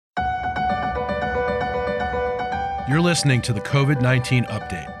You're listening to the COVID-19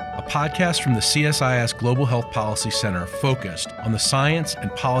 Update, a podcast from the CSIS Global Health Policy Center focused on the science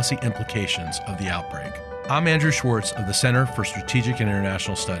and policy implications of the outbreak. I'm Andrew Schwartz of the Center for Strategic and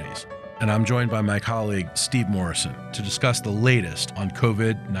International Studies, and I'm joined by my colleague Steve Morrison to discuss the latest on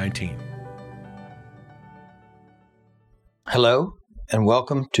COVID-19. Hello, and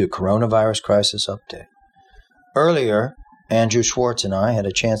welcome to Coronavirus Crisis Update. Earlier, Andrew Schwartz and I had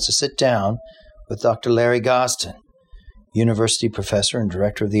a chance to sit down with Dr. Larry Gostin, University Professor and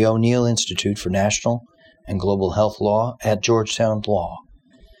Director of the O'Neill Institute for National and Global Health Law at Georgetown Law.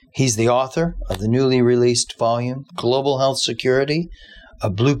 He's the author of the newly released volume, Global Health Security, A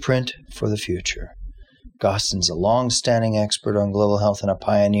Blueprint for the Future. Gostin's a long-standing expert on global health and a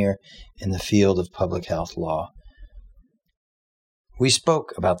pioneer in the field of public health law. We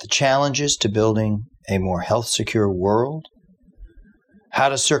spoke about the challenges to building a more health-secure world, how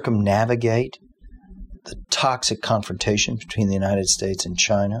to circumnavigate the toxic confrontation between the United States and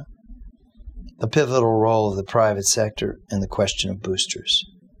China, the pivotal role of the private sector, and the question of boosters.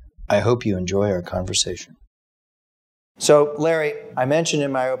 I hope you enjoy our conversation. So, Larry, I mentioned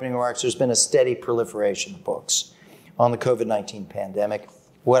in my opening remarks there's been a steady proliferation of books on the COVID-19 pandemic.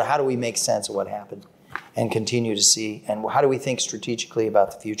 How do we make sense of what happened and continue to see, and how do we think strategically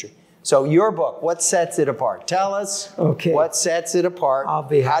about the future? So your book, what sets it apart? Tell us what sets it apart.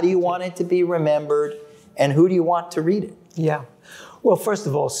 How do you want it to be remembered? And who do you want to read it? Yeah. Well, first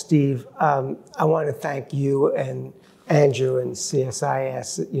of all, Steve, I want to thank you and Andrew and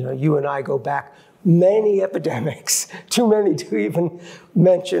CSIS. You and I go back many epidemics, too many to even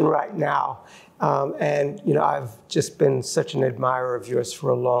mention right now. I've just been such an admirer of yours for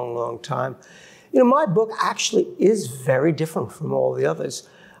a long, long time. My book actually is very different from all the others.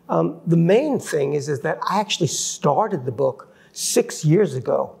 The main thing is that I actually started the book 6 years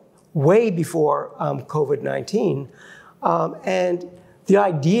ago, way before COVID-19. And the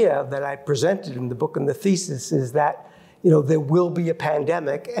idea that I presented in the book and the thesis is that, there will be a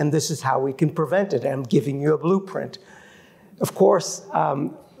pandemic and this is how we can prevent it. And I'm giving you a blueprint. Of course,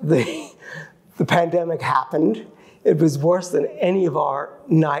 the pandemic happened. It was worse than any of our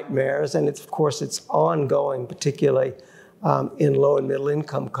nightmares. And of course, it's ongoing, particularly in low and middle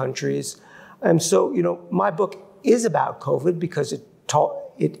income countries. And so, my book is about COVID because it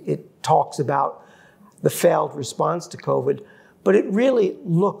talks about the failed response to COVID, but it really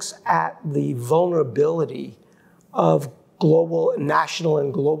looks at the vulnerability of national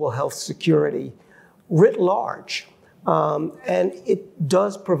and global health security writ large. And it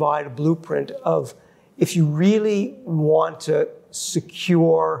does provide a blueprint of, if you really want to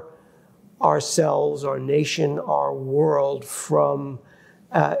secure ourselves, our nation, our world from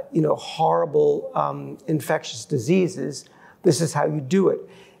horrible infectious diseases, this is how you do it.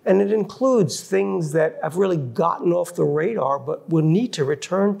 And it includes things that have really gotten off the radar but we'll need to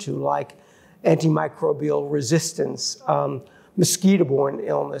return to, like anti-microbial resistance, mosquito-borne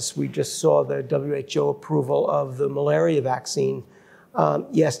illness. We just saw the WHO approval of the malaria vaccine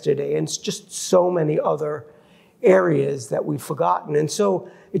yesterday, and it's just so many other areas that we've forgotten. And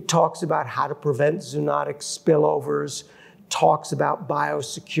so it talks about how to prevent zoonotic spillovers, talks about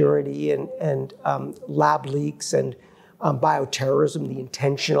biosecurity and lab leaks and bioterrorism, the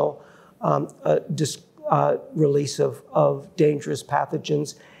intentional release of dangerous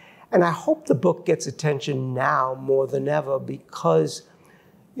pathogens. And I hope the book gets attention now more than ever because,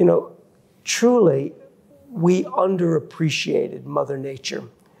 truly, we underappreciated Mother Nature.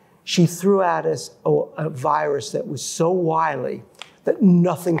 She threw at us a virus that was so wily that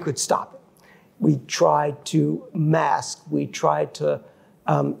nothing could stop it. We tried to mask, we tried to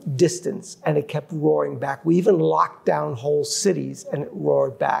distance, and it kept roaring back. We even locked down whole cities and it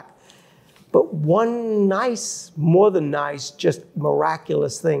roared back. But one more than nice, just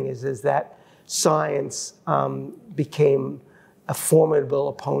miraculous thing is that science became a formidable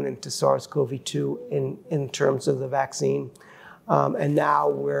opponent to SARS-CoV-2 in terms of the vaccine. And now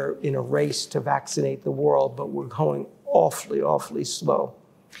we're in a race to vaccinate the world, but we're going awfully, awfully slow.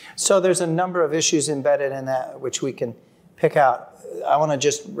 So there's a number of issues embedded in that which we can pick out. I want to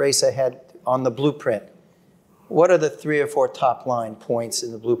just race ahead on the blueprint. What are the 3 or 4 top line points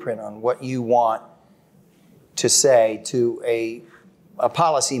in the blueprint on what you want to say to a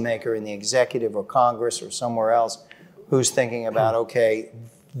policymaker in the executive or Congress or somewhere else who's thinking about, okay,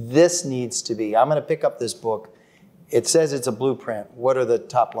 this needs to be, I'm going to pick up this book. It says it's a blueprint. What are the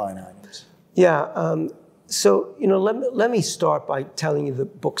top line items? Yeah. So, let me start by telling you the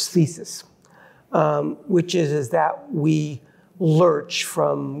book's thesis, which is that we lurch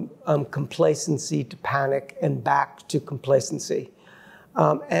from complacency to panic and back to complacency.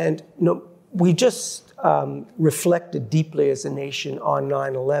 we just reflected deeply as a nation on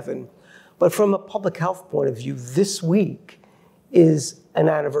 9/11. But from a public health point of view, this week is an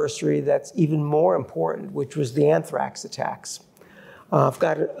anniversary that's even more important, which was the anthrax attacks. I've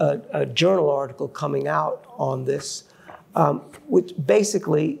got a journal article coming out on this, which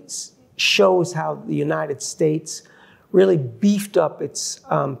basically shows how the United States really beefed up its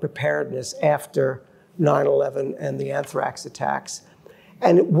preparedness after 9/11 and the anthrax attacks.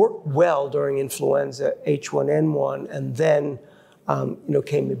 And it worked well during influenza H1N1, and then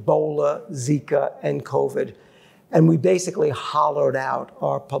came Ebola, Zika, and COVID. And we basically hollowed out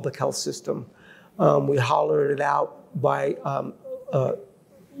our public health system. We hollowed it out by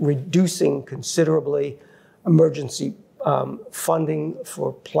reducing considerably emergency funding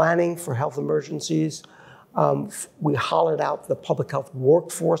for planning for health emergencies. We hollowed out the public health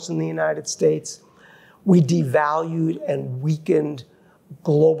workforce in the United States. We devalued and weakened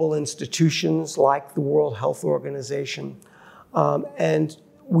global institutions like the World Health Organization. And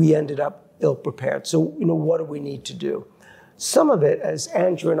we ended up ill-prepared. So, what do we need to do? Some of it, as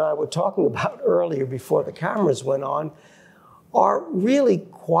Andrew and I were talking about earlier before the cameras went on, are really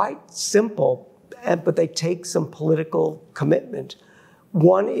quite simple, but they take some political commitment.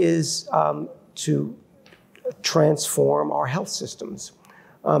 One is to transform our health systems,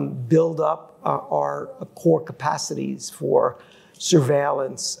 build up our core capacities for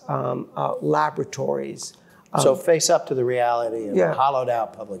surveillance, laboratories. So face up to the reality of hollowed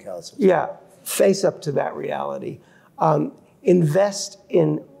out public health systems. Yeah, face up to that reality. Invest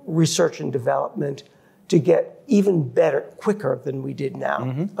in research and development to get even better, quicker than we did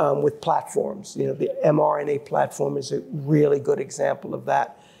now with platforms. The mRNA platform is a really good example of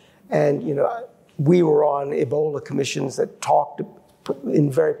that. And, we were on Ebola commissions that talked in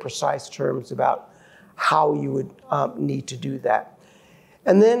very precise terms about how you would need to do that.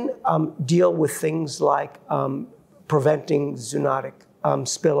 And then deal with things like preventing zoonotic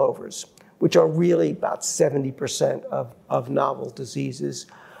spillovers, which are really about 70% of novel diseases.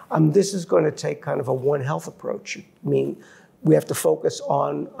 This is going to take kind of a One Health approach. I mean, we have to focus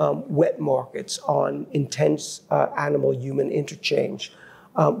on wet markets, on intense animal-human interchange.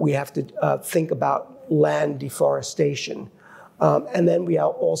 We have to think about land deforestation. And then we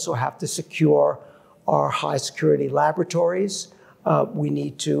also have to secure our high-security laboratories. We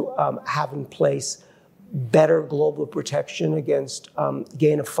need to have in place better global protection against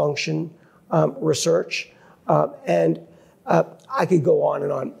gain-of-function research. And I could go on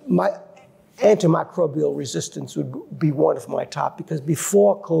and on. Antimicrobial resistance would be one of my top, because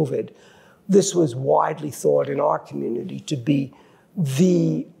before COVID, this was widely thought in our community to be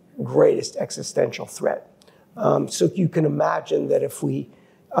the greatest existential threat. So you can imagine that if we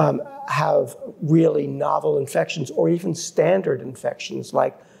have really novel infections or even standard infections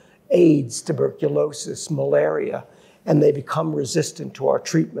like AIDS, tuberculosis, malaria, and they become resistant to our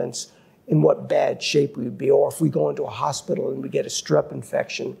treatments, in what bad shape we would be. Or if we go into a hospital and we get a strep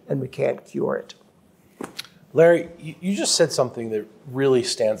infection and we can't cure it. Larry, you just said something that really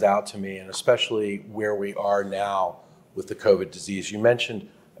stands out to me, and especially where we are now with the COVID disease. You mentioned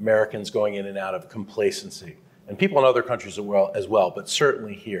Americans going in and out of complacency, and people in other countries as well, but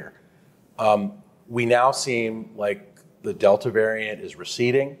certainly here. We now seem like the Delta variant is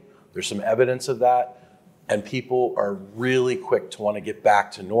receding. There's some evidence of that, and people are really quick to want to get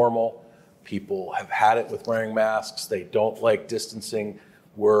back to normal. People have had it with wearing masks. They don't like distancing.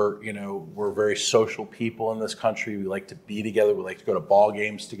 We're very social people in this country. We like to be together. We like to go to ball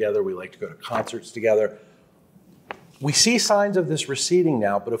games together. We like to go to concerts together. We see signs of this receding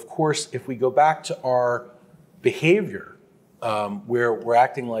now, but of course, if we go back to our behavior, where we're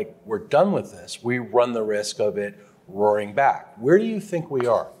acting like we're done with this, we run the risk of it roaring back. Where do you think we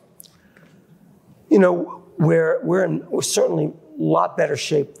are? We're certainly a lot better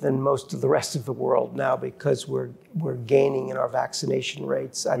shape than most of the rest of the world now, because we're gaining in our vaccination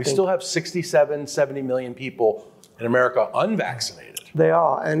rates. We still have 67, 70 million people in America unvaccinated. They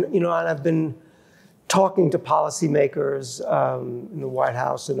are, and I've been talking to policymakers in the White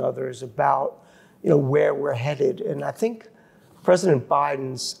House and others about where we're headed, and I think President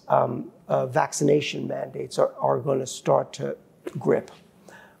Biden's vaccination mandates are going to start to grip.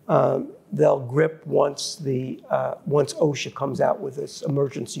 They'll grip once OSHA comes out with this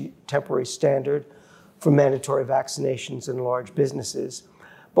emergency temporary standard for mandatory vaccinations in large businesses.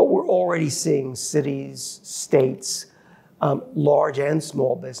 But we're already seeing cities, states, large and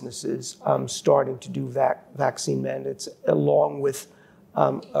small businesses starting to do vaccine mandates, along with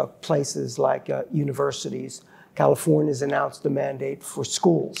places like universities. California's announced a mandate for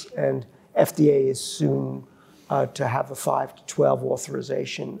schools, and FDA is soon to have a 5 to 12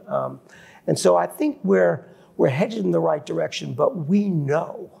 authorization. And so I think we're headed in the right direction, but we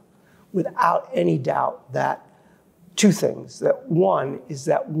know without any doubt that two things. That one is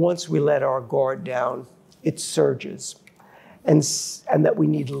that once we let our guard down, it surges. And that we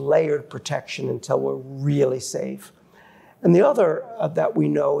need layered protection until we're really safe. And the other that we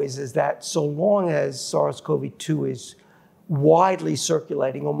know is that so long as SARS-CoV-2 is widely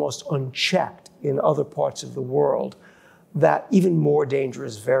circulating, almost unchecked in other parts of the world, that even more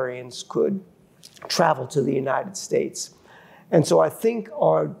dangerous variants could travel to the United States. And so I think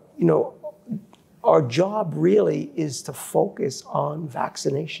our job really is to focus on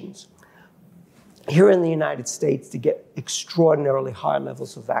vaccinations. Here in the United States, to get extraordinarily high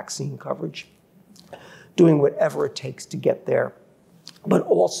levels of vaccine coverage, doing whatever it takes to get there, but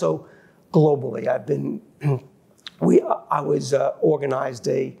also globally. I organized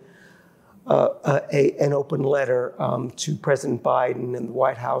an open letter to President Biden and the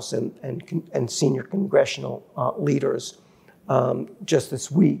White House and senior congressional leaders just this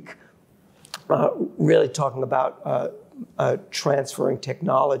week, really talking about transferring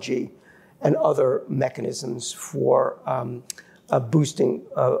technology and other mechanisms for boosting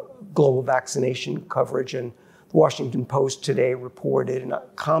global vaccination coverage. And the Washington Post today reported and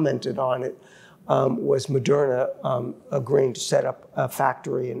commented on it, was Moderna agreeing to set up a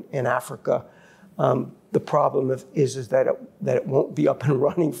factory in Africa. The problem is that it won't be up and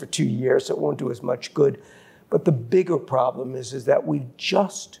running for 2 years, so it won't do as much good. But the bigger problem is that we've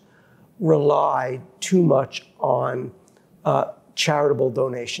just relied too much on charitable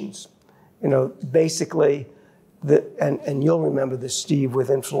donations. Basically, and you'll remember this, Steve, with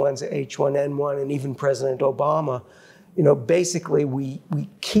influenza H1N1 and even President Obama, basically we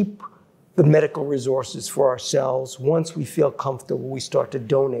keep the medical resources for ourselves. Once we feel comfortable, we start to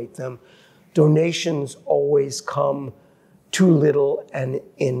donate them. Donations always come too little and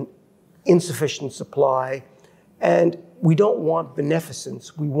in insufficient supply. And we don't want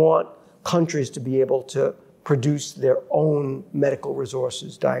beneficence. We want countries to be able to produce their own medical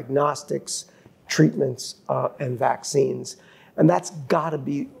resources, diagnostics, treatments, and vaccines. And that's got to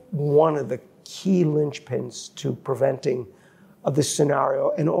be one of the key linchpins to preventing this scenario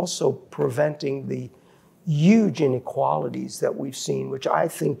and also preventing the huge inequalities that we've seen, which I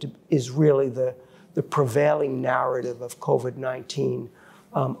think is really the prevailing narrative of COVID-19,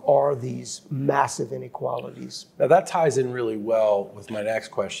 are these massive inequalities. Now that ties in really well with my next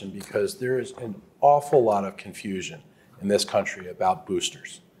question, because there is an awful lot of confusion in this country about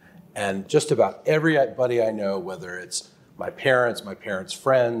boosters. And just about everybody I know, whether it's my parents'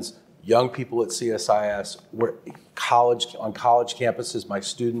 friends, young people at CSIS, on college campuses, my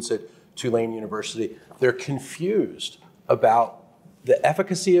students at Tulane University, they're confused about the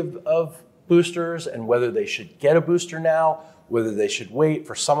efficacy of boosters and whether they should get a booster now, whether they should wait.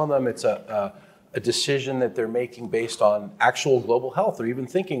 For some of them, it's a decision that they're making based on actual global health. They're even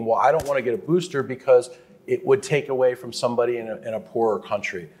thinking, well, I don't want to get a booster because it would take away from somebody in a poorer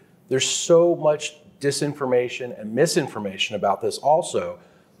country. There's so much disinformation and misinformation about this also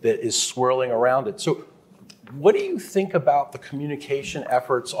that is swirling around it. So what do you think about the communication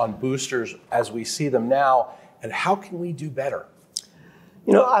efforts on boosters as we see them now, and how can we do better?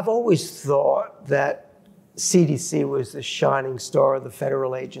 I've always thought that CDC was the shining star of the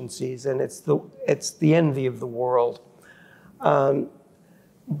federal agencies, and it's the envy of the world.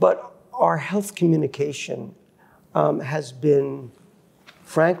 But our health communication has been,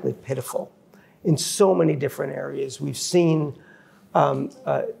 frankly, pitiful in so many different areas. We've seen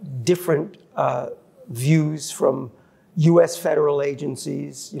different views from U.S. federal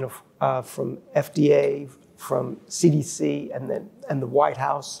agencies, from FDA, from CDC, and the White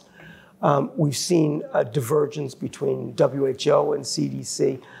House. We've seen a divergence between WHO and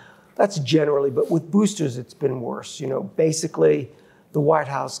CDC. That's generally, but with boosters, it's been worse. Basically, the White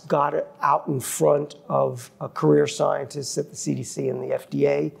House got it out in front of career scientists at the CDC and the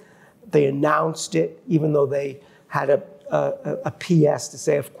FDA. They announced it, even though they had a PS to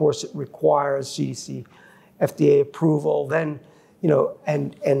say, of course, it requires CDC, FDA approval. Then,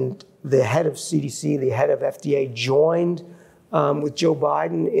 and the head of CDC, the head of FDA joined with Joe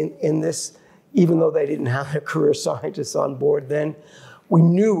Biden in this, even though they didn't have their career scientists on board then. We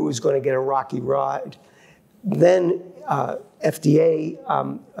knew it was going to get a rocky ride. Then FDA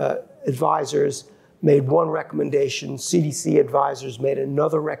advisors made one recommendation, CDC advisors made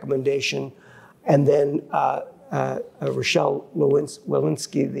another recommendation, and then Rochelle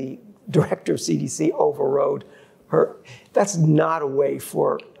Walensky, the director of CDC, overrode her. That's not a way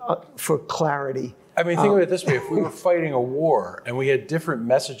for clarity. I mean, think of it this way. If we were fighting a war and we had different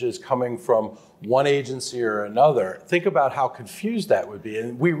messages coming from one agency or another. Think about how confused that would be.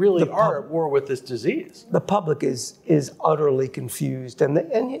 And we really are at war with this disease. The public is utterly confused. And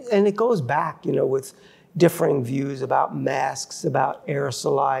it goes back, with differing views about masks, about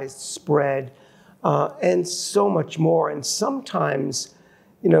aerosolized spread, and so much more. And sometimes,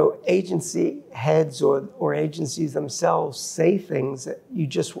 agency heads or agencies themselves say things that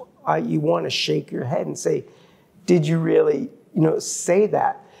you want to shake your head and say, did you really, say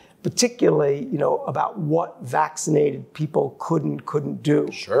that? Particularly, about what vaccinated people couldn't do.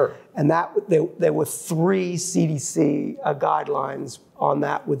 Sure. And there were 3 CDC guidelines on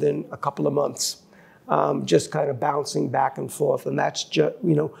that within a couple of months, just kind of bouncing back and forth. And that's just,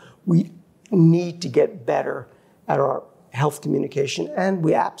 we need to get better at our health communication. And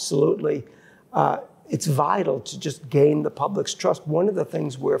we absolutely, it's vital to just gain the public's trust. One of the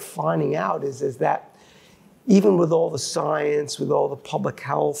things we're finding out is that even with all the science, with all the public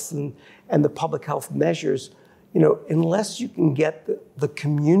health and the public health measures, unless you can get the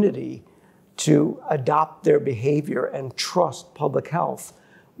community to adopt their behavior and trust public health,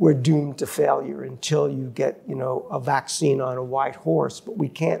 we're doomed to failure until you get, a vaccine on a white horse. But we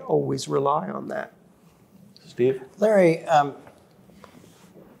can't always rely on that. Steve? Larry,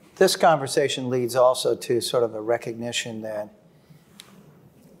 this conversation leads also to sort of a recognition that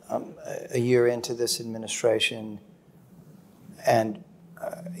a year into this administration and,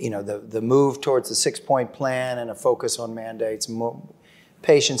 the move towards the 6-point plan and a focus on mandates,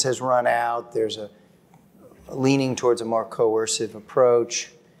 patience has run out. There's a leaning towards a more coercive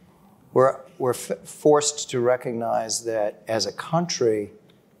approach. We're forced to recognize that as a country,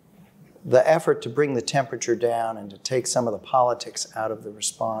 the effort to bring the temperature down and to take some of the politics out of the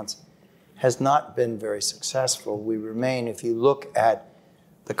response has not been very successful. We remain, if you look at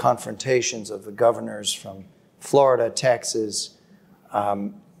the confrontations of the governors from Florida, Texas,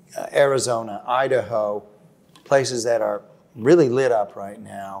 Arizona, Idaho, places that are really lit up right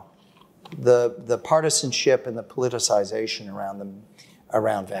now, the partisanship and the politicization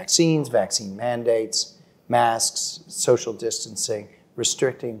around vaccines, vaccine mandates, masks, social distancing,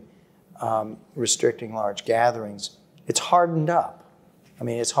 restricting large gatherings, it's hardened up.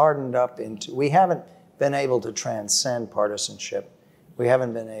 It's hardened up we haven't been able to transcend partisanship. We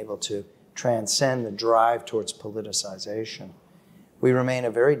haven't been able to transcend the drive towards politicization. We remain a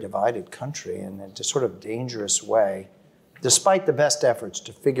very divided country in a sort of dangerous way, despite the best efforts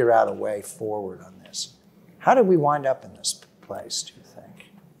to figure out a way forward on this. How did we wind up in this place, do you think?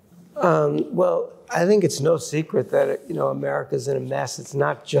 Well, I think it's no secret that, America's in a mess. It's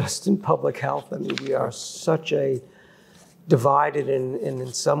not just in public health. We are such a divided and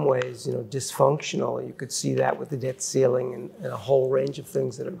in some ways, dysfunctional. You could see that with the debt ceiling and a whole range of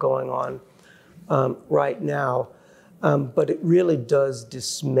things that are going on right now. But it really does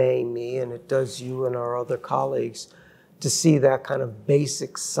dismay me, and it does you and our other colleagues, to see that kind of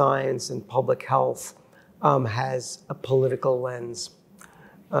basic science and public health has a political lens.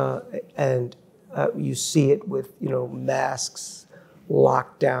 And you see it with, masks,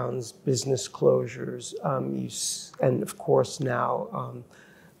 lockdowns, business closures, and of course now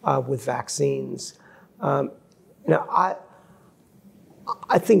with vaccines. I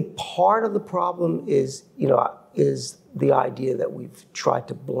think part of the problem is the idea that we've tried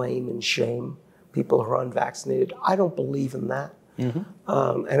to blame and shame people who are unvaccinated. I don't believe in that.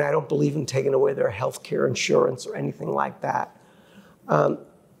 Mm-hmm. And I don't believe in taking away their health care insurance or anything like that.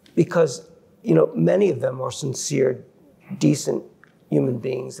 Because, many of them are sincere, decent human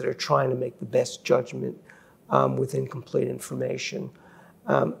beings that are trying to make the best judgment with incomplete information.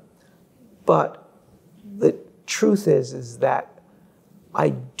 But the truth is that I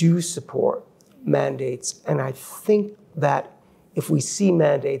do support mandates, and I think that if we see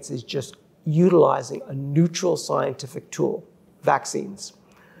mandates as just utilizing a neutral scientific tool, vaccines,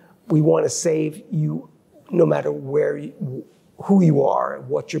 we want to save you no matter who you are and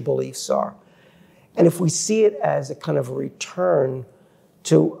what your beliefs are. And if we see it as a kind of a return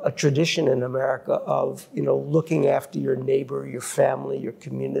to a tradition in America of, looking after your neighbor, your family, your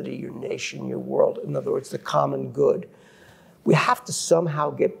community, your nation, your world, in other words, the common good, we have to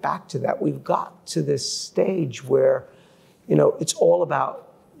somehow get back to that. We've got to this stage where, it's all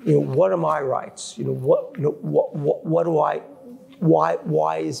about, what are my rights? What do I,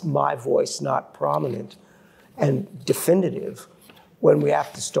 why is my voice not prominent and definitive when we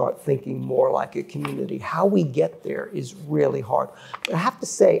have to start thinking more like a community? How we get there is really hard. But I have to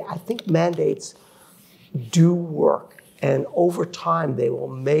say, I think mandates do work. And over time, they will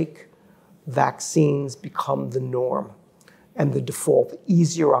make vaccines become the norm and the default,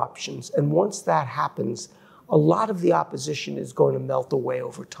 easier options. And once that happens, a lot of the opposition is going to melt away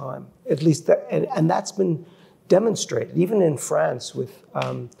over time. At least, and that's been demonstrated, even in France with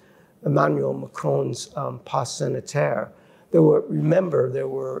Emmanuel Macron's pass sanitaire. There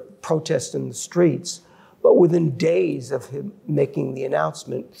were protests in the streets, but within days of him making the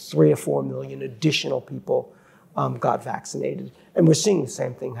announcement, 3 or 4 million additional people got vaccinated. And we're seeing the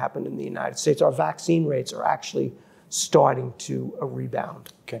same thing happen in the United States. Our vaccine rates are actually starting to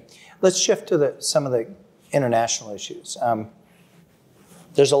rebound. Okay. Let's shift to some of the international issues.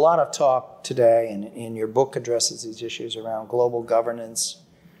 There's a lot of talk today, and your book addresses these issues around global governance,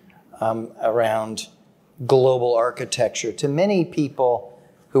 around global architecture. To many people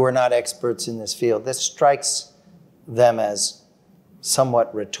who are not experts in this field, this strikes them as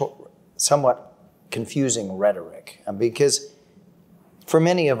somewhat confusing rhetoric. Because for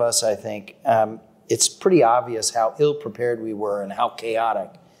many of us, I think, it's pretty obvious how ill-prepared we were and how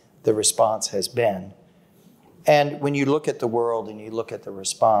chaotic the response has been. And when you look at the world and you look at the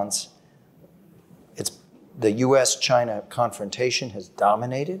response, the U.S.-China confrontation has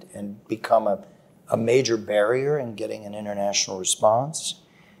dominated and become a major barrier in getting an international response.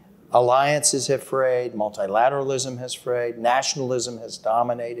 Alliances have frayed, multilateralism has frayed, nationalism has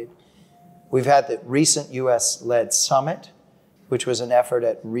dominated. We've had the recent U.S.-led summit, which was an effort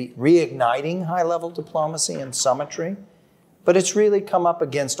at reigniting high-level diplomacy and summitry. But it's really come up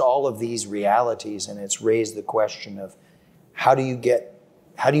against all of these realities, and it's raised the question of how do you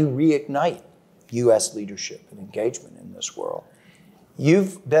reignite U.S. leadership and engagement in this world?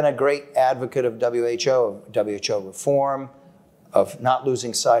 You've been a great advocate of WHO reform, of not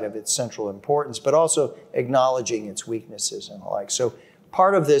losing sight of its central importance, but also acknowledging its weaknesses and the like. So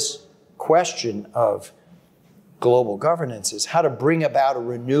part of this question of global governance is how to bring about a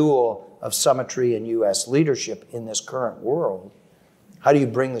renewal of summitry and U.S. leadership in this current world. How do you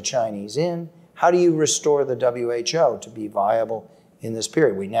bring the Chinese in? How do you restore the WHO to be viable in this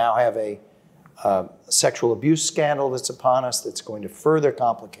period? We now have a sexual abuse scandal that's upon us that's going to further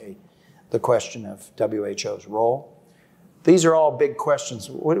complicate the question of WHO's role. These are all big questions.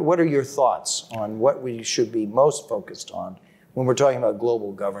 What are your thoughts on what we should be most focused on when we're talking about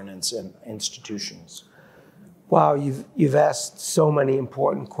global governance and institutions? Wow, you've asked so many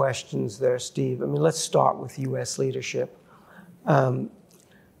important questions there, Steve. I mean, let's start with U.S. leadership.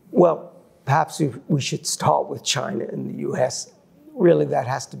 Well, perhaps we should start with China and the U.S. Really, that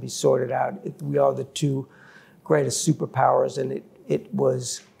has to be sorted out. We are the two greatest superpowers, and it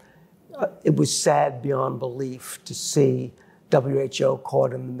was sad beyond belief to see WHO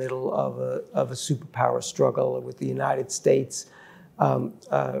caught in the middle of a superpower struggle with the United States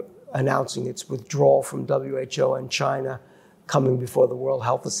announcing its withdrawal from WHO, and China coming before the World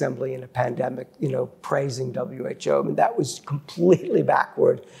Health Assembly in a pandemic, praising WHO. I mean, that was completely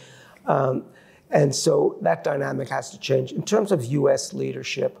backward. And so that dynamic has to change. In terms of U.S.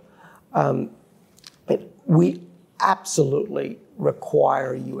 leadership, we absolutely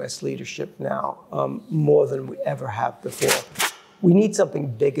require U.S. leadership now more than we ever have before. We need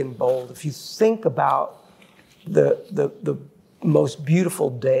something big and bold. If you think about the most beautiful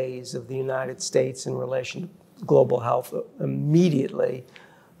days of the United States in relation to global health, immediately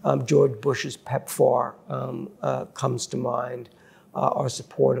George Bush's PEPFAR comes to mind. Our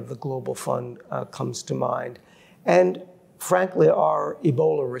support of the Global Fund comes to mind. And frankly, our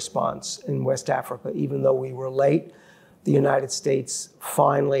Ebola response in West Africa, even though we were late, the United States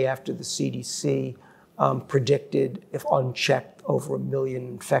finally, after the CDC predicted, if unchecked, over 1 million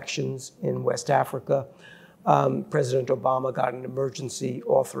infections in West Africa. President Obama got an emergency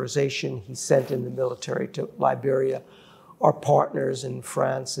authorization. He sent in the military to Liberia. Our partners in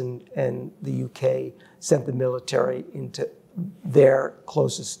France and the UK sent the military into their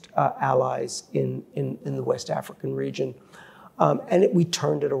closest allies in the West African region. And we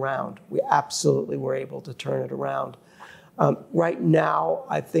turned it around. We absolutely were able to turn it around. Right now,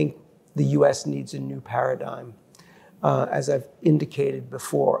 I think the US needs a new paradigm. As I've indicated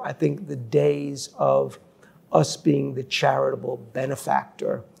before, I think the days of us being the charitable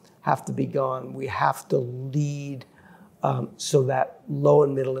benefactor have to be gone. We have to lead so that low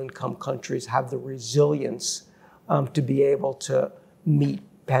and middle income countries have the resilience to be able to meet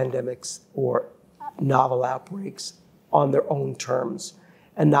pandemics or novel outbreaks on their own terms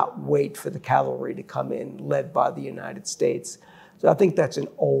and not wait for the cavalry to come in, led by the United States. So I think that's an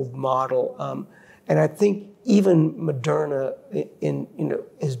old model. And I think even Moderna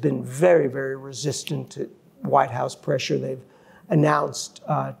has been very, very resistant to White House pressure. They've announced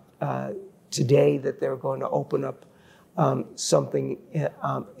today that they're going to open up something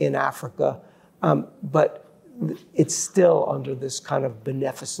in Africa. But it's still under this kind of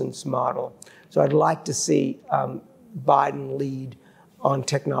beneficence model. So I'd like to see Biden lead on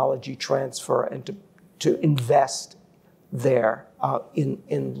technology transfer and to invest there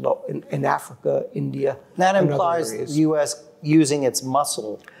in Africa, India. That implies the U.S. using its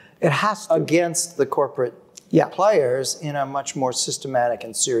muscle it has to. Against the corporate players in a much more systematic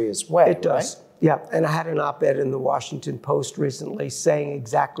and serious way. It does. Right? Yeah, and I had an op-ed in the Washington Post recently saying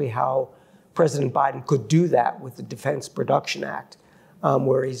exactly how President Biden could do that with the Defense Production Act,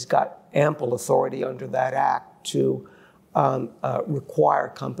 where he's got ample authority under that act to require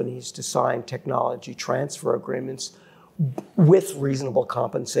companies to sign technology transfer agreements with reasonable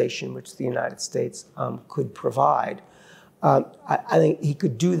compensation, which the United States could provide. I think he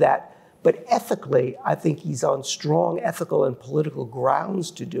could do that, but ethically, I think he's on strong ethical and political grounds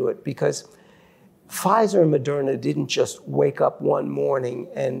to do it, because Pfizer and Moderna didn't just wake up one morning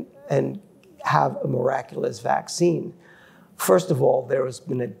and have a miraculous vaccine. First of all, there has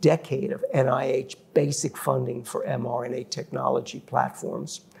been a decade of NIH basic funding for mRNA technology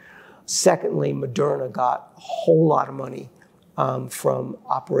platforms. Secondly, Moderna got a whole lot of money from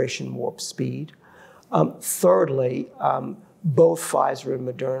Operation Warp Speed. Thirdly, both Pfizer and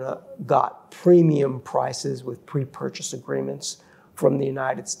Moderna got premium prices with pre-purchase agreements from the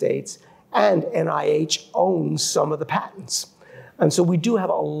United States, and NIH owns some of the patents. And so we do have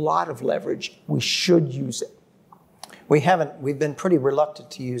a lot of leverage. We should use it. We've been pretty reluctant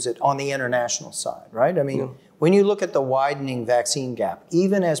to use it on the international side, right? I mean, when you look at the widening vaccine gap,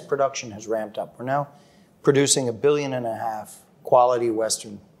 even as production has ramped up, we're now producing 1.5 billion quality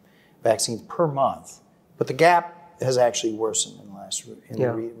Western vaccines per month. But the gap has actually worsened in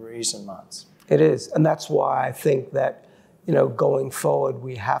the recent months. It is, and that's why I think that, going forward,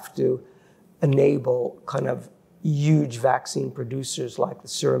 we have to enable kind of huge vaccine producers like the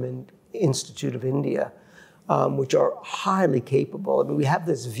Serum Institute of India, which are highly capable. I mean, we have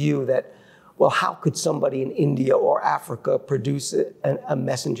this view that, well, how could somebody in India or Africa produce a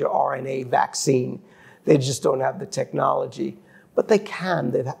messenger RNA vaccine? They just don't have the technology. But they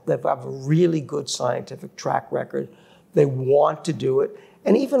can. They have a really good scientific track record. They want to do it.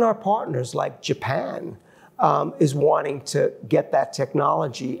 And even our partners like Japan is wanting to get that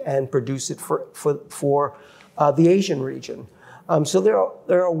technology and produce it for the Asian region. So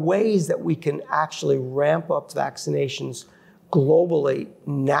there are ways that we can actually ramp up vaccinations globally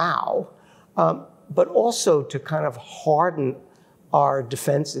now, but also to kind of harden our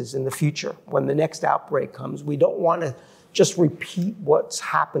defenses in the future. When the next outbreak comes, we don't want to just repeat what's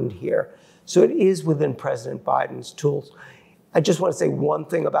happened here. So it is within President Biden's tools. I just want to say one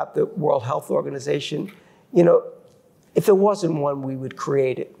thing about the World Health Organization. If there wasn't one, we would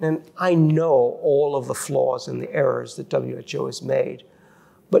create it. And I know all of the flaws and the errors that WHO has made.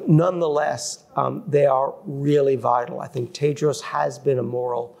 But nonetheless, they are really vital. I think Tedros has been a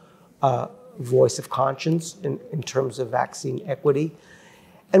moral voice of conscience in terms of vaccine equity.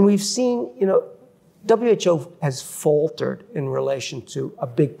 And we've seen, WHO has faltered in relation to a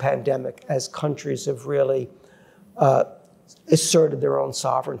big pandemic as countries have really asserted their own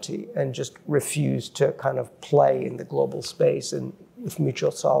sovereignty and just refused to kind of play in the global space and with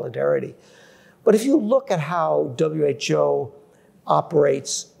mutual solidarity. But if you look at how WHO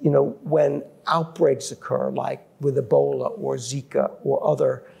operates, when outbreaks occur, like with Ebola or Zika or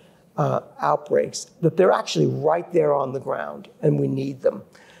other outbreaks, that they're actually right there on the ground and we need them.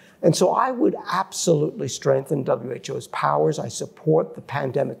 And so I would absolutely strengthen WHO's powers. I support the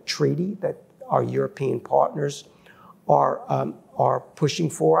pandemic treaty that our European partners are pushing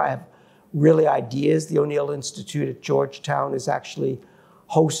for. I have really ideas. The O'Neill Institute at Georgetown is actually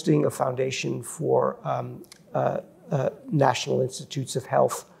hosting a foundation for National Institutes of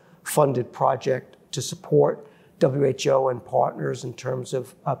Health funded project to support WHO and partners in terms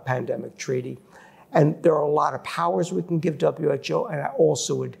of a pandemic treaty. And there are a lot of powers we can give WHO, and I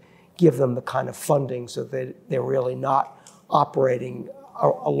also would give them the kind of funding so that they're really not operating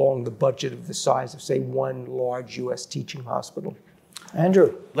along the budget of the size of, say, one large U.S. teaching hospital.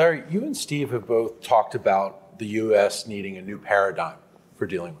 Andrew. Larry, you and Steve have both talked about the U.S. needing a new paradigm for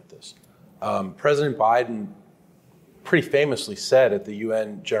dealing with this. President Biden pretty famously said at the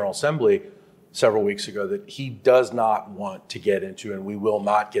UN General Assembly several weeks ago that he does not want to get into, and we will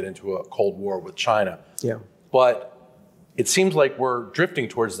not get into, a Cold War with China. Yeah. But it seems like we're drifting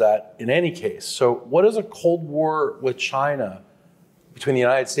towards that in any case. So what does a Cold War with China, between the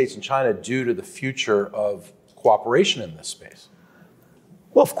United States and China, do to the future of cooperation in this space?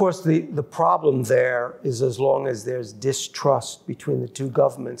 Well, of course, the problem there is as long as there's distrust between the two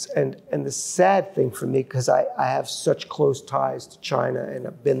governments. And the sad thing for me, because I have such close ties to China and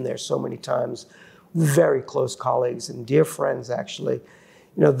I've been there so many times very close colleagues and dear friends, actually,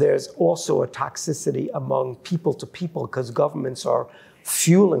 there's also a toxicity among people to people because governments are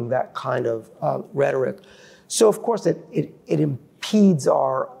fueling that kind of rhetoric. So, of course, it impedes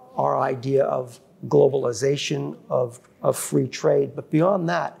our idea of globalization, of free trade. But beyond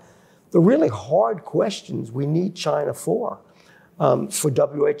that, the really hard questions we need China for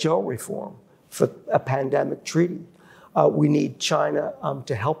WHO reform, for a pandemic treaty. We need China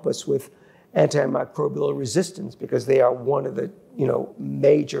to help us with anti-microbial resistance because they are one of the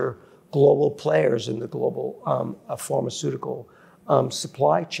major global players in the global pharmaceutical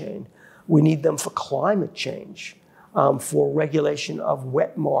supply chain. We need them for climate change, for regulation of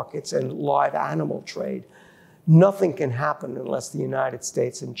wet markets and live animal trade. Nothing can happen unless the United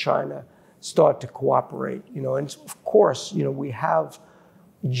States and China start to cooperate. And of course, we have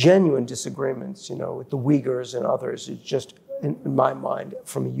genuine disagreements, with the Uyghurs and others. It's just, in my mind,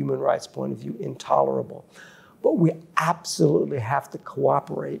 from a human rights point of view, intolerable. But we absolutely have to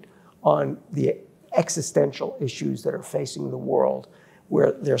cooperate on the existential issues that are facing the world,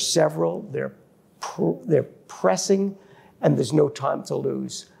 where there are several, they're pressing, and there's no time to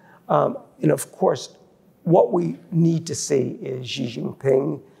lose. And of course, what we need to see is Xi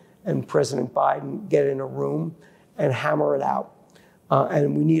Jinping and President Biden get in a room and hammer it out.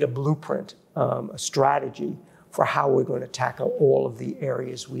 And we need a blueprint, a strategy for how we're going to tackle all of the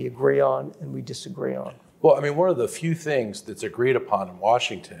areas we agree on and we disagree on. Well, I mean, one of the few things that's agreed upon in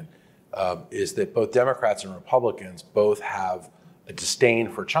Washington is that both Democrats and Republicans both have a disdain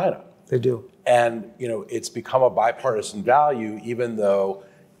for China. They do. And, it's become a bipartisan value, even though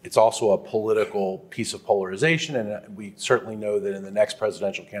it's also a political piece of polarization. And we certainly know that in the next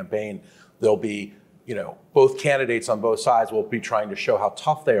presidential campaign, there'll be, both candidates on both sides will be trying to show how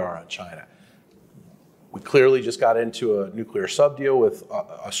tough they are on China. We clearly just got into a nuclear subdeal with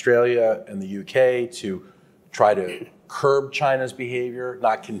Australia and the UK to try to curb China's behavior,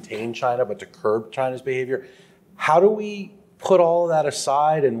 not contain China, but to curb China's behavior. How do we put all of that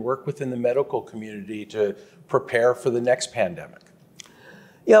aside and work within the medical community to prepare for the next pandemic?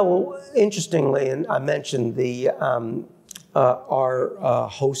 Yeah, well, interestingly, and I mentioned our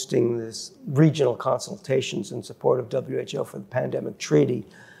hosting this regional consultations in support of WHO for the pandemic treaty.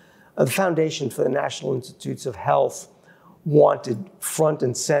 The Foundation for the National Institutes of Health wanted front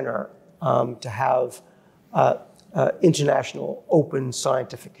and center to have international open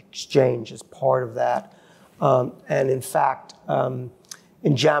scientific exchange as part of that. And in fact,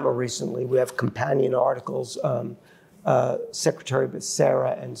 in JAMA recently, we have companion articles. Secretary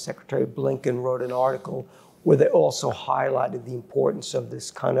Becerra and Secretary Blinken wrote an article where they also highlighted the importance of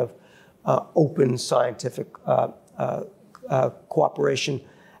this kind of open scientific cooperation,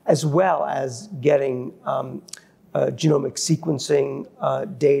 as well as getting genomic sequencing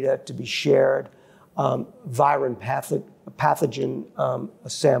data to be shared, viral pathogen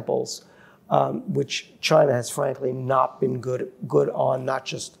samples, which China has frankly not been good on, not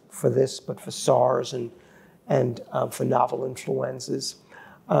just for this, but for SARS and for novel influenzas.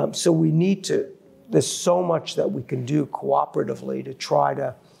 So we need to, there's so much that we can do cooperatively to try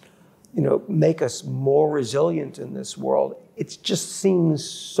to, make us more resilient in this world. It just seems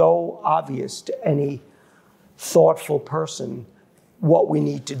so obvious to any thoughtful person what we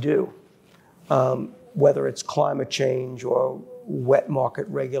need to do, whether it's climate change or wet market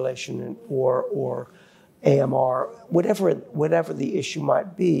regulation or AMR, whatever the issue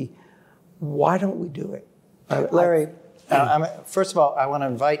might be. Why don't we do it? Larry, first of all, I want to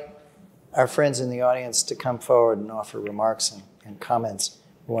invite our friends in the audience to come forward and offer remarks and comments.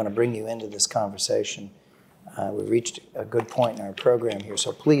 We want to bring you into this conversation. We've reached a good point in our program here,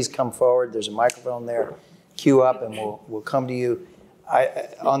 so please come forward. There's a microphone there. Queue up, and we'll come to you.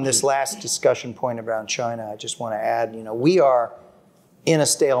 On this last discussion point around China, I just want to add, we are in a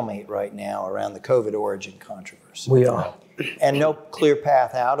stalemate right now around the COVID origin controversy. We are. And no clear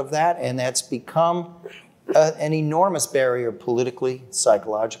path out of that, and that's become an enormous barrier politically,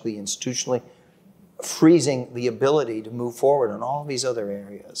 psychologically, institutionally, freezing the ability to move forward in all of these other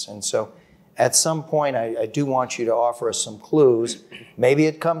areas. And so at some point, I do want you to offer us some clues. Maybe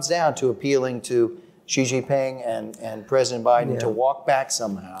it comes down to appealing to Xi Jinping and President Biden to walk back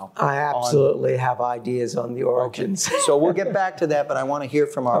somehow. I absolutely have ideas on the origins. Okay. So we'll get back to that, but I want to hear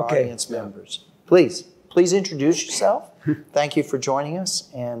from our audience members. Please introduce yourself. Thank you for joining us,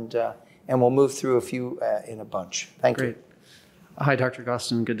 and we'll move through a few in a bunch. Thank you. Hi, Dr.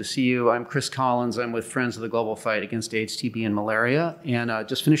 Gostin. Good to see you. I'm Chris Collins. I'm with Friends of the Global Fight Against AIDS, TB, and Malaria, and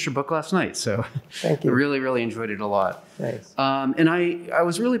just finished your book last night. So thank you. I really enjoyed it a lot. Thanks. And I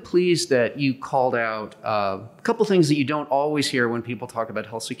was really pleased that you called out a couple things that you don't always hear when people talk about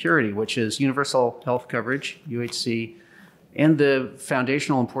health security, which is universal health coverage, UHC, and the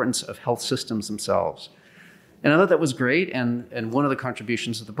foundational importance of health systems themselves. And I thought that was great and one of the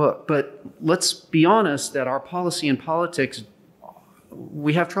contributions of the book. But let's be honest that our policy and politics,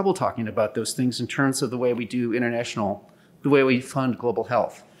 we have trouble talking about those things in terms of the way we do the way we fund global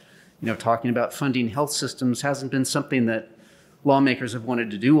health. Talking about funding health systems hasn't been something that lawmakers have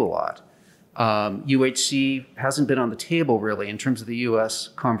wanted to do a lot. UHC hasn't been on the table really in terms of the US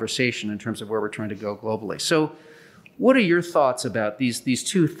conversation, in terms of where we're trying to go globally. So what are your thoughts about these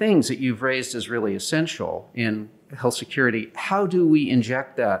two things that you've raised as really essential in health security? How do we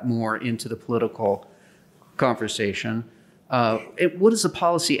inject that more into the political conversation? What is the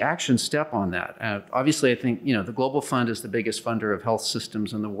policy action step on that? Obviously, I think the Global Fund is the biggest funder of health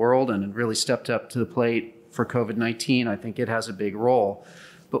systems in the world and it really stepped up to the plate for COVID-19. I think it has a big role.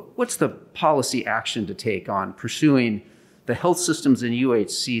 But what's the policy action to take on pursuing the health systems and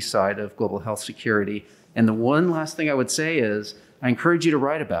UHC side of global health security? And the one last thing I would say is I encourage you to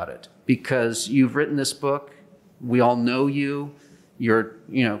write about it because you've written this book. We all know you. You're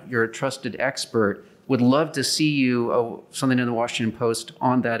a trusted expert. Would love to see you, something in the Washington Post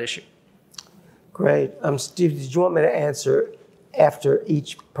on that issue. Great. Steve, did you want me to answer after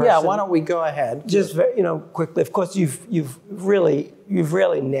each person? Yeah, why don't we go ahead? Just quickly. Of course, you've really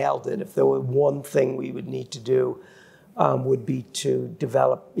nailed it. If there were one thing we would need to do, would be to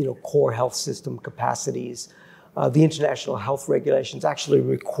develop core health system capacities. The international health regulations actually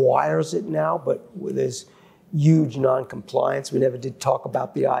requires it now, but there's huge non-compliance. We never did talk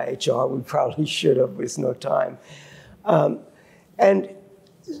about the IHR. We probably should have. There's no time. And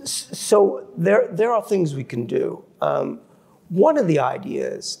so there are things we can do. One of the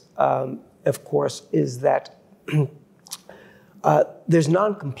ideas, of course, is that there's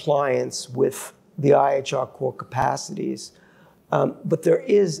non-compliance with the IHR core capacities, but there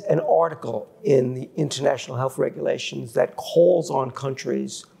is an article in the international health regulations that calls on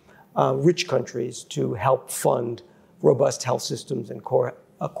countries, rich countries, to help fund robust health systems and core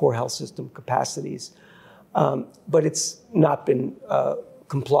health system capacities. But it's not been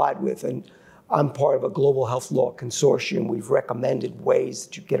complied with. And I'm part of a global health law consortium. We've recommended ways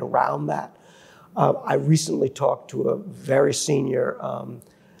that you get around that. I recently talked to a very senior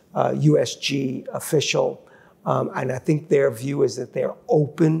USG official, and I think their view is that they're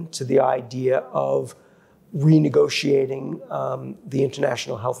open to the idea of renegotiating the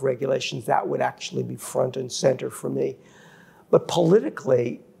international health regulations. That would actually be front and center for me. But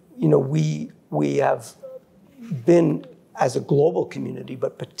politically, we have been, as a global community,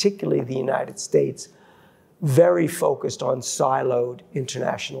 but particularly the United States, very focused on siloed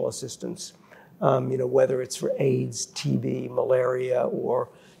international assistance. Whether it's for AIDS, TB, malaria, or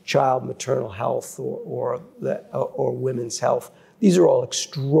child maternal health, or women's health. These are all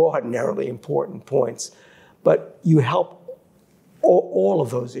extraordinarily important points. But you help all of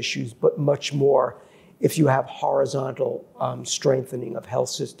those issues, but much more if you have horizontal strengthening of health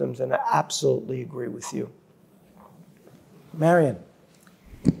systems. And I absolutely agree with you. Marion.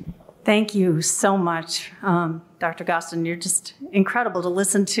 Thank you so much, Dr. Gostin. You're just incredible to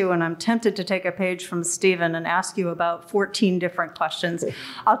listen to, and I'm tempted to take a page from Stephen and ask you about 14 different questions.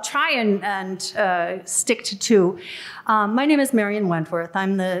 I'll try and stick to two. My name is Marion Wentworth.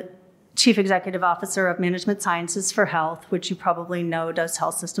 I'm the Chief Executive Officer of Management Sciences for Health, which you probably know does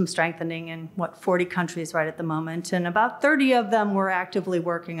health system strengthening in 40 countries right at the moment. And about 30 of them were actively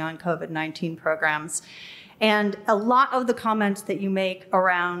working on COVID-19 programs. And a lot of the comments that you make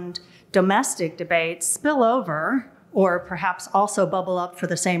around domestic debates spill over, or perhaps also bubble up for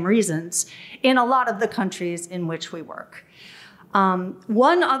the same reasons, in a lot of the countries in which we work.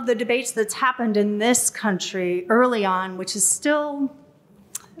 One of the debates that's happened in this country early on, which is still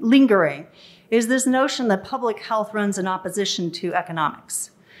lingering, is this notion that public health runs in opposition to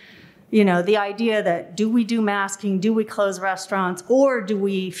economics. The idea that do we do masking, do we close restaurants, or do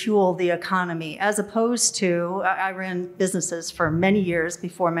we fuel the economy, as opposed to, I ran businesses for many years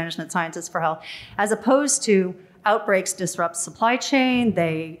before Management Sciences for Health, as opposed to outbreaks disrupt supply chain,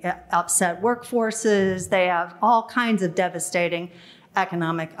 they upset workforces, they have all kinds of devastating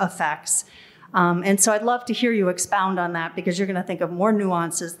economic effects. And so I'd love to hear you expound on that, because you're going to think of more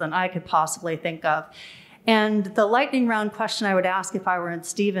nuances than I could possibly think of. And the lightning round question I would ask if I were in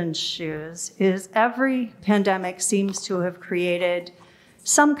Stephen's shoes is, every pandemic seems to have created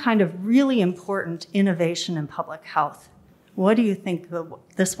some kind of really important innovation in public health. What do you think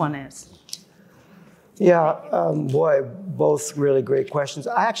this one is? Yeah, boy, both really great questions.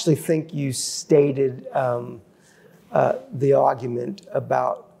 I actually think you stated the argument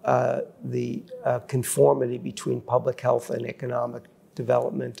about the conformity between public health and economic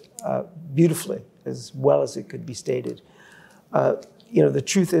development beautifully, as well as it could be stated. The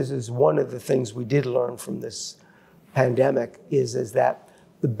truth is one of the things we did learn from this pandemic is that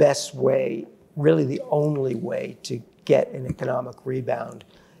the best way, really the only way to get an economic rebound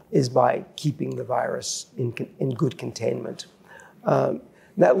is by keeping the virus in good containment.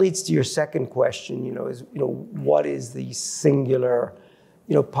 That leads to your second question, what is the singular,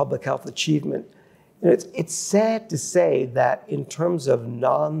 public health achievement? It's sad to say that in terms of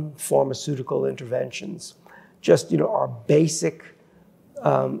non-pharmaceutical interventions, just, our basic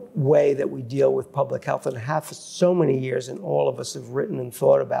way that we deal with public health and have for so many years, and all of us have written and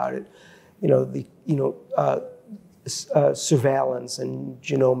thought about it, surveillance and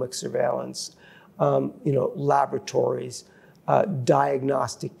genomic surveillance, laboratories,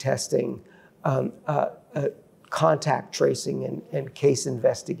 diagnostic testing, contact tracing and case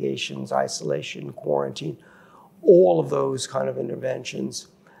investigations, isolation, quarantine, all of those kind of interventions,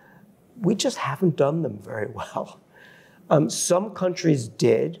 we just haven't done them very well. Some countries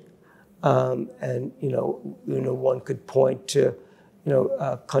did, and one could point to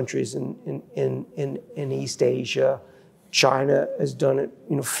countries in East Asia. China has done it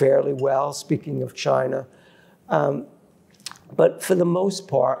fairly well. Speaking of China, but for the most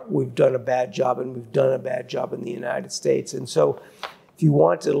part, we've done a bad job, and we've done a bad job in the United States. And so, if you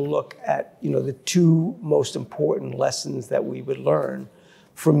want to look at the two most important lessons that we would learn,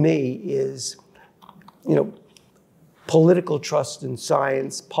 for me, is political trust in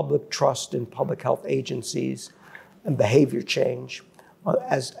science, public trust in public health agencies, and behavior change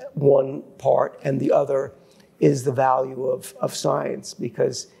as one part, and the other is the value of science.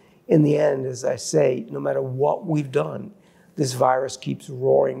 Because in the end, as I say, no matter what we've done, this virus keeps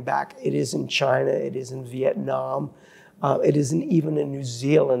roaring back. It is in China, it is in Vietnam, it isn't even in New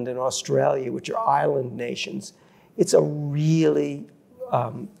Zealand and Australia, which are island nations. It's a really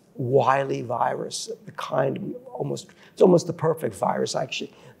wily virus, the kind it's almost the perfect virus,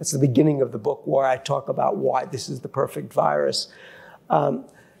 actually. That's the beginning of the book where I talk about why this is the perfect virus.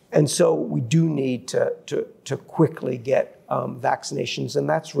 And so we do need to quickly get vaccinations, and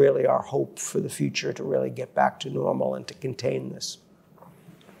that's really our hope for the future, to really get back to normal and to contain this.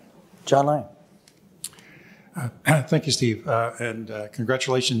 John Lang. Thank you, Steve, and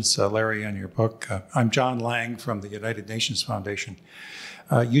congratulations, Larry, on your book. I'm John Lang from the United Nations Foundation.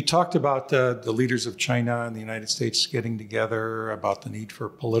 You talked about the leaders of China and the United States getting together, about the need for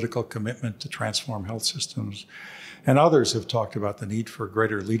political commitment to transform health systems, and others have talked about the need for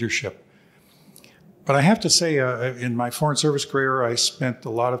greater leadership. But I have to say, in my Foreign Service career, I spent a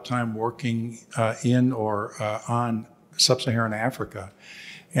lot of time working in or on sub-Saharan Africa.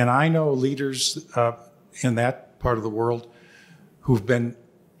 And I know leaders in that part of the world who've been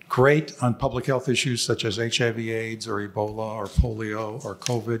great on public health issues such as HIV/AIDS or Ebola or polio or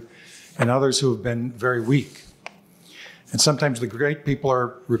COVID, and others who have been very weak. And sometimes the great people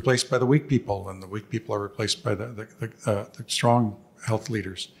are replaced by the weak people, and the weak people are replaced by the strong health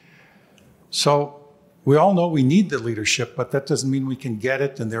leaders. So we all know we need the leadership, but that doesn't mean we can get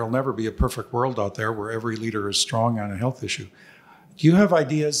it, and there'll never be a perfect world out there where every leader is strong on a health issue. Do you have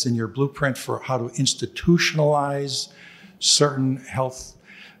ideas in your blueprint for how to institutionalize certain health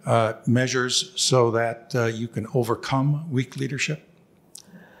measures so that you can overcome weak leadership?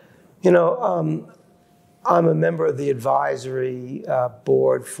 I'm a member of the advisory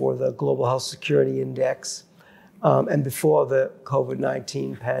board for the Global Health Security Index. And before the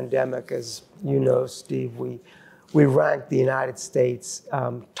COVID-19 pandemic, as you know, Steve, we ranked the United States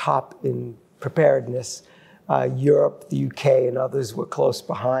top in preparedness. Europe, the UK, and others were close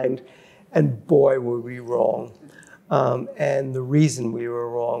behind. And boy, were we wrong. And the reason we were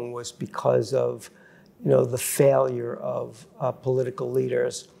wrong was because of the failure of political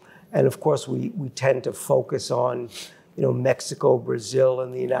leaders. And of course, we tend to focus on, Mexico, Brazil,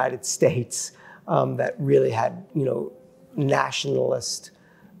 and the United States that really had, nationalist,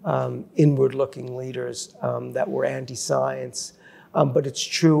 inward-looking leaders that were anti-science. But it's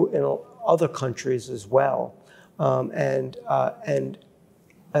true in other countries as well. And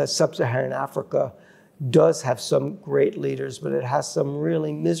sub-Saharan Africa does have some great leaders, but it has some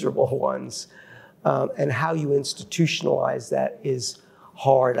really miserable ones. And how you institutionalize that is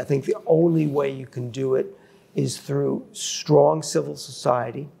hard. I think the only way you can do it is through strong civil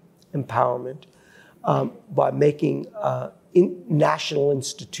society empowerment, by making national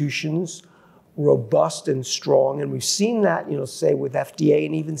institutions robust and strong. And we've seen that, say with FDA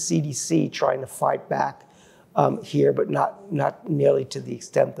and even CDC trying to fight back here, but not nearly to the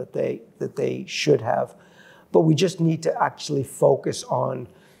extent that they should have. But we just need to actually focus on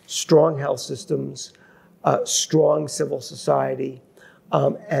strong health systems, strong civil society,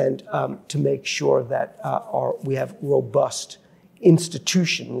 and to make sure that we have robust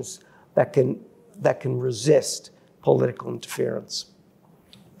institutions that can resist political interference.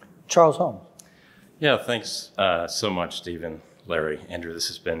 Charles Holmes. Yeah, thanks so much, Stephen, Larry, Andrew. This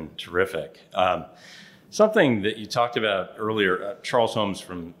has been terrific. Something that you talked about earlier, Charles Holmes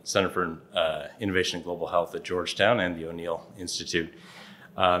from Center for Innovation and Global Health at Georgetown and the O'Neill Institute.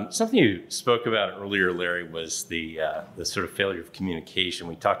 Something you spoke about earlier, Larry, was the sort of failure of communication.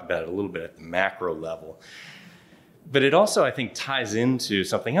 We talked about it a little bit at the macro level. But it also, I think, ties into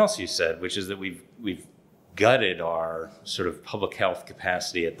something else you said, which is that we've gutted our sort of public health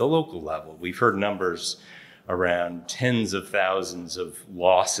capacity at the local level. We've heard numbers around tens of thousands of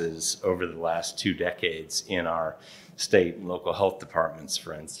losses over the last 2 decades in our state and local health departments,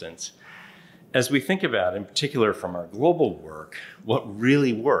 for instance. As we think about, in particular from our global work, what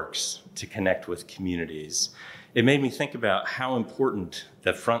really works to connect with communities, it made me think about how important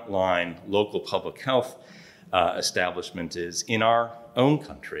the frontline local public health establishment is in our own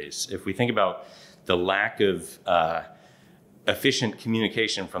countries. If we think about the lack of efficient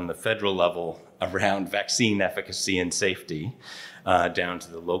communication from the federal level around vaccine efficacy and safety down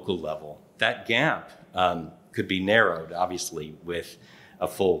to the local level, that gap could be narrowed, obviously, with a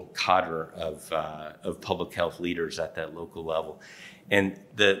full cadre of public health leaders at that local level. And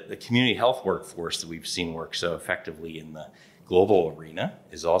the community health workforce that we've seen work so effectively in the global arena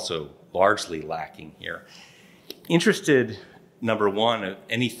is also largely lacking here. Interested, number one,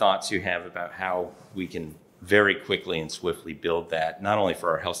 any thoughts you have about how we can very quickly and swiftly build that, not only for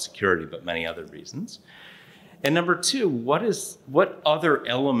our health security, but many other reasons. And number two, what other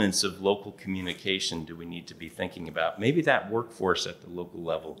elements of local communication do we need to be thinking about? Maybe that workforce at the local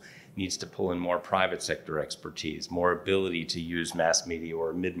level needs to pull in more private sector expertise, more ability to use mass media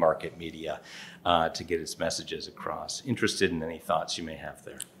or mid-market media to get its messages across. Interested in any thoughts you may have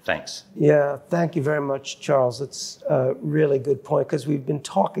there. Thanks. Yeah, thank you very much, Charles. It's a really good point, because we've been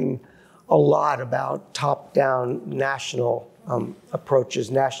talking a lot about top-down national approaches,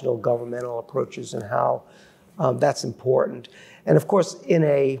 national governmental approaches, and how that's important. And of course, in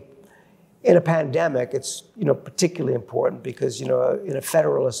a pandemic, it's particularly important because in a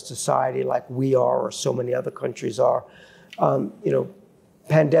federalist society like we are, or so many other countries are,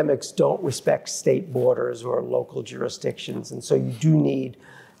 pandemics don't respect state borders or local jurisdictions, and so you do need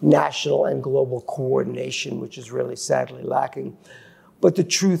national and global coordination, which is really sadly lacking. But the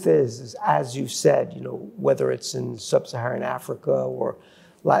truth is as you've said, whether it's in sub-Saharan Africa or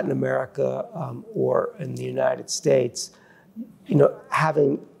Latin America or in the United States,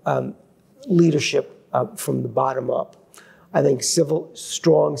 having leadership from the bottom up. I think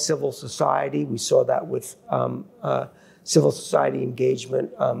strong civil society, we saw that with civil society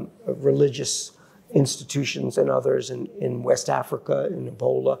engagement, religious institutions and others in West Africa, in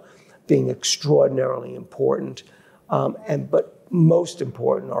Ebola, being extraordinarily important. But most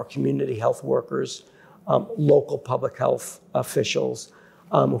important are community health workers, local public health officials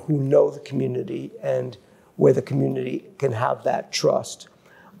who know the community and where the community can have that trust.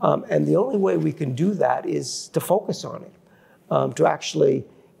 And the only way we can do that is to focus on it, to actually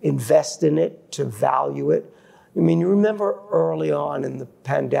invest in it, to value it. I mean, you remember early on in the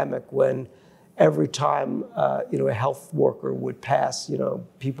pandemic when every time a health worker would pass,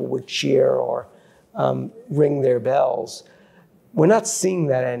 people would cheer or ring their bells. We're not seeing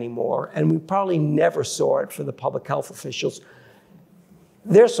that anymore, and we probably never saw it for the public health officials.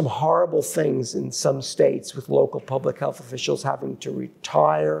 There's some horrible things in some states with local public health officials having to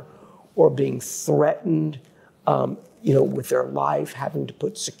retire or being threatened, with their life, having to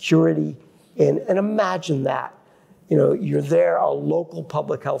put security in. And imagine that. You're there, a local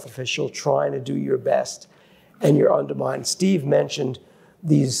public health official trying to do your best, and you're undermined. Steve mentioned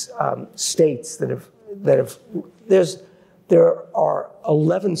these states there are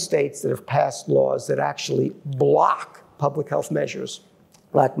 11 states that have passed laws that actually block public health measures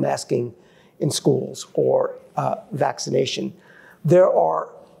like masking in schools or vaccination. There are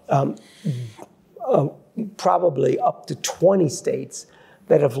probably up to 20 states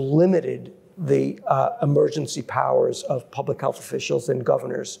that have limited the emergency powers of public health officials and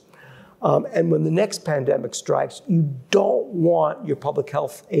governors. And when the next pandemic strikes, you don't want your public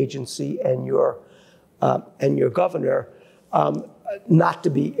health agency and your governor not to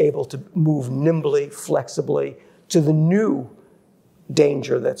be able to move nimbly, flexibly to the new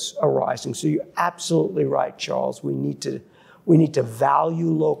danger that's arising. So you're absolutely right, Charles. We need to value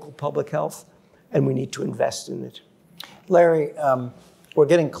local public health, and we need to invest in it. Larry, we're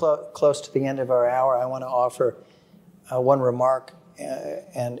getting close to the end of our hour. I want to offer one remark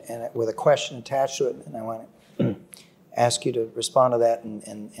and with a question attached to it, and I want to ask you to respond to that,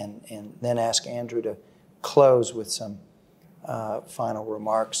 and then ask Andrew to close with some final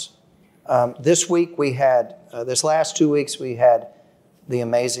remarks. This last 2 weeks, we had the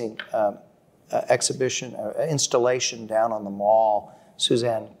amazing exhibition, installation down on the Mall,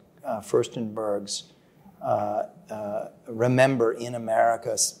 Suzanne Furstenberg's Remember in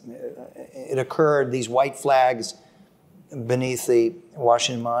America. It occurred, these white flags beneath the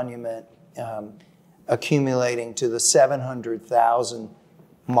Washington Monument, accumulating to the 700,000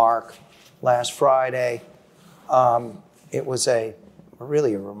 mark last Friday. It was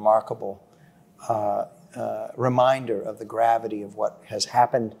really a remarkable reminder of the gravity of what has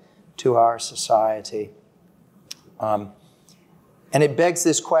happened to our society. And it begs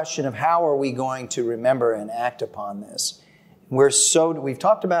this question of how are we going to remember and act upon this? We've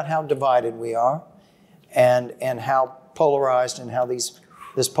talked about how divided we are and how polarized, and how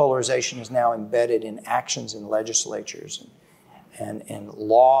this polarization is now embedded in actions in legislatures and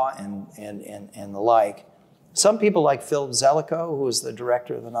law and the like. Some people like Philip Zelikow, who is the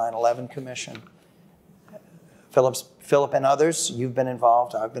director of the 9/11 Commission, Philip and others, you've been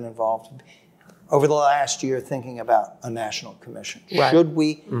involved, I've been involved, over the last year thinking about a national commission. Right. Should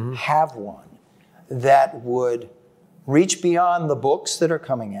we have one that would reach beyond the books that are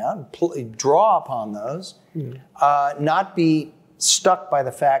coming out, draw upon those, not be stuck by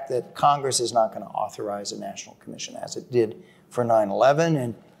the fact that Congress is not going to authorize a national commission as it did for 9/11,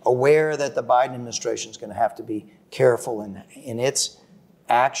 and aware that the Biden administration is going to have to be careful in its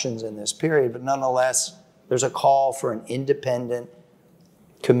actions in this period, but nonetheless, there's a call for an independent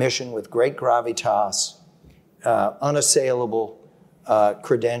commission with great gravitas, unassailable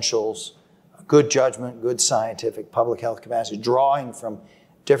credentials, good judgment, good scientific public health capacity, drawing from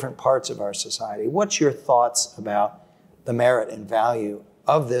different parts of our society. What's your thoughts about the merit and value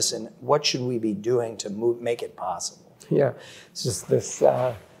of this, and what should we be doing to make it possible? Yeah, it's just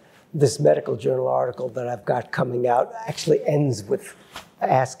this medical journal article that I've got coming out actually ends with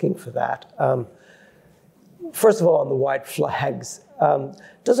asking for that. First of all, on the white flags,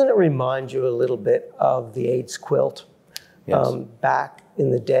 doesn't it remind you a little bit of the AIDS quilt? Yes. Back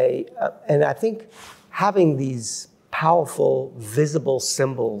in the day? And I think having these powerful, visible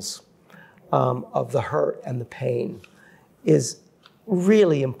symbols of the hurt and the pain is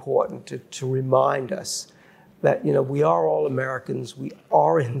really important to remind us that, we are all Americans, we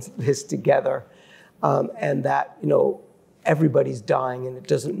are in this together, and that, everybody's dying, and it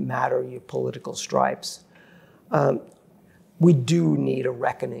doesn't matter your political stripes. We do need a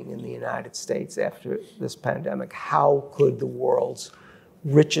reckoning in the United States after this pandemic. How could the world's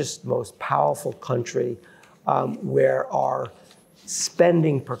richest, most powerful country, where our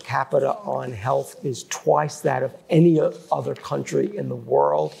spending per capita on health is twice that of any other country in the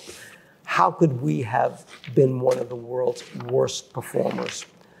world, how could we have been one of the world's worst performers?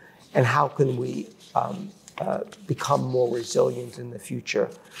 And how can we become more resilient in the future?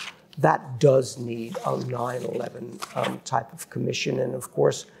 That does need a 9/11 type of commission. And of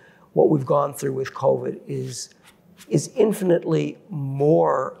course, what we've gone through with COVID is infinitely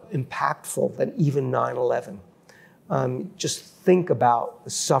more impactful than even 9/11. Just think about the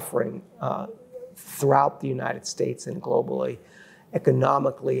suffering throughout the United States and globally,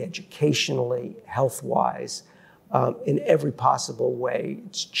 economically, educationally, health-wise, in every possible way.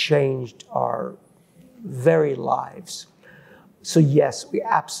 It's changed our very lives. So yes, we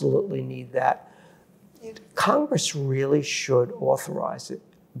absolutely need that. Congress really should authorize it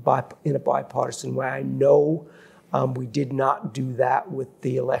in a bipartisan way. I know we did not do that with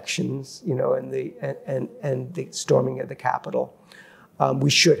the elections, and the storming of the Capitol.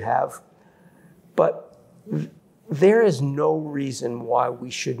 We should have, but there is no reason why we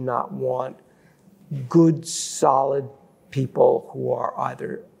should not want good, solid people who are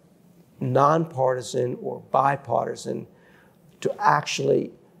either nonpartisan or bipartisan to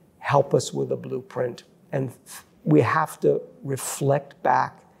actually help us with a blueprint. And we have to reflect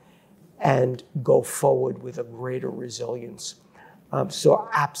back and go forward with a greater resilience. So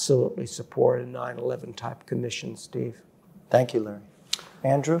absolutely support a 9/11 type commission, Steve. Thank you, Larry.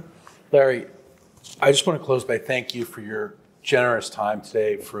 Andrew? Larry, I just want to close by thank you for your generous time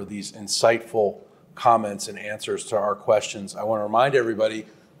today, for these insightful comments and answers to our questions. I want to remind everybody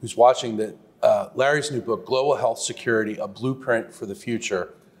who's watching that Larry's new book, Global Health Security, A Blueprint for the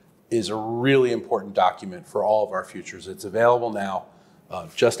Future, is a really important document for all of our futures. It's available now.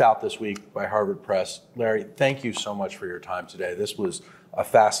 just out this week by Harvard Press. Larry, thank you so much for your time today. This was a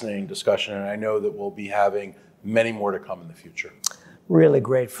fascinating discussion, and I know that we'll be having many more to come in the future. Really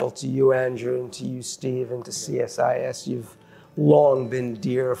grateful to you, Andrew, and to you, Steve, and to CSIS. You've long been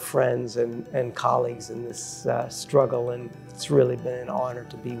dear friends and colleagues in this struggle, and it's really been an honor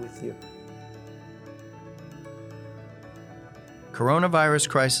to be with you. Coronavirus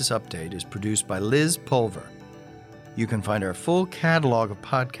Crisis Update is produced by Liz Pulver. You can find our full catalog of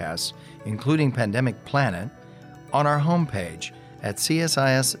podcasts, including Pandemic Planet, on our homepage at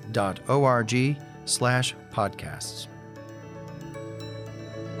csis.org/podcasts.